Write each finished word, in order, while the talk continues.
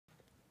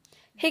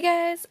Hey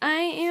guys, I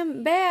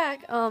am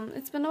back.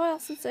 It's been a while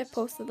since I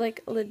posted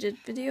like a legit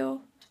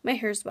video. My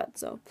hair's wet,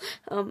 so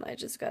I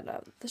just got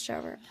out of the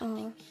shower.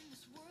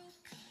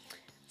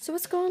 So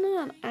what's going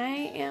on? I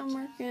am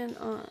working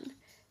on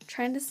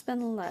trying to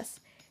spend less.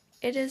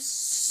 It is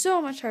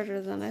so much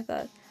harder than I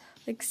thought.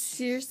 Like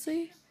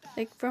seriously,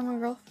 like from a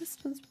girl who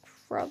spends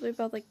probably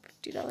about like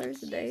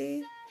 $50 a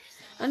day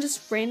on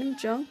just random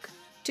junk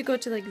to go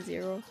to like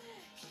zero.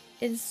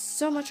 It is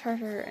so much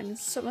harder and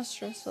it's so much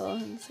stressful,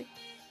 and it's like,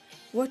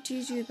 what do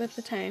you do about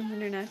the time when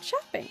you're not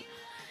shopping?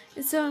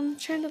 And so I'm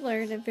trying to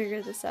learn and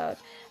figure this out.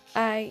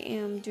 I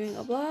am doing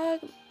a blog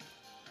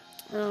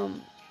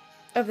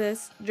of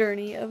this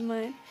journey of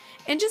mine,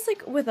 and just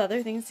like with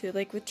other things too,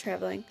 like with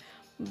traveling.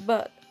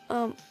 But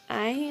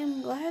I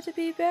am glad to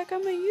be back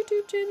on my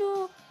YouTube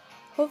channel.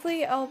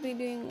 Hopefully I'll be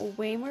doing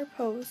way more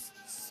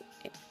posts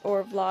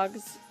or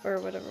vlogs or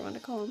whatever you want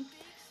to call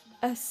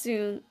them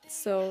soon.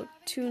 So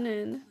tune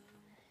in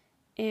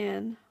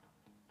and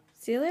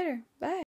see you later. Bye.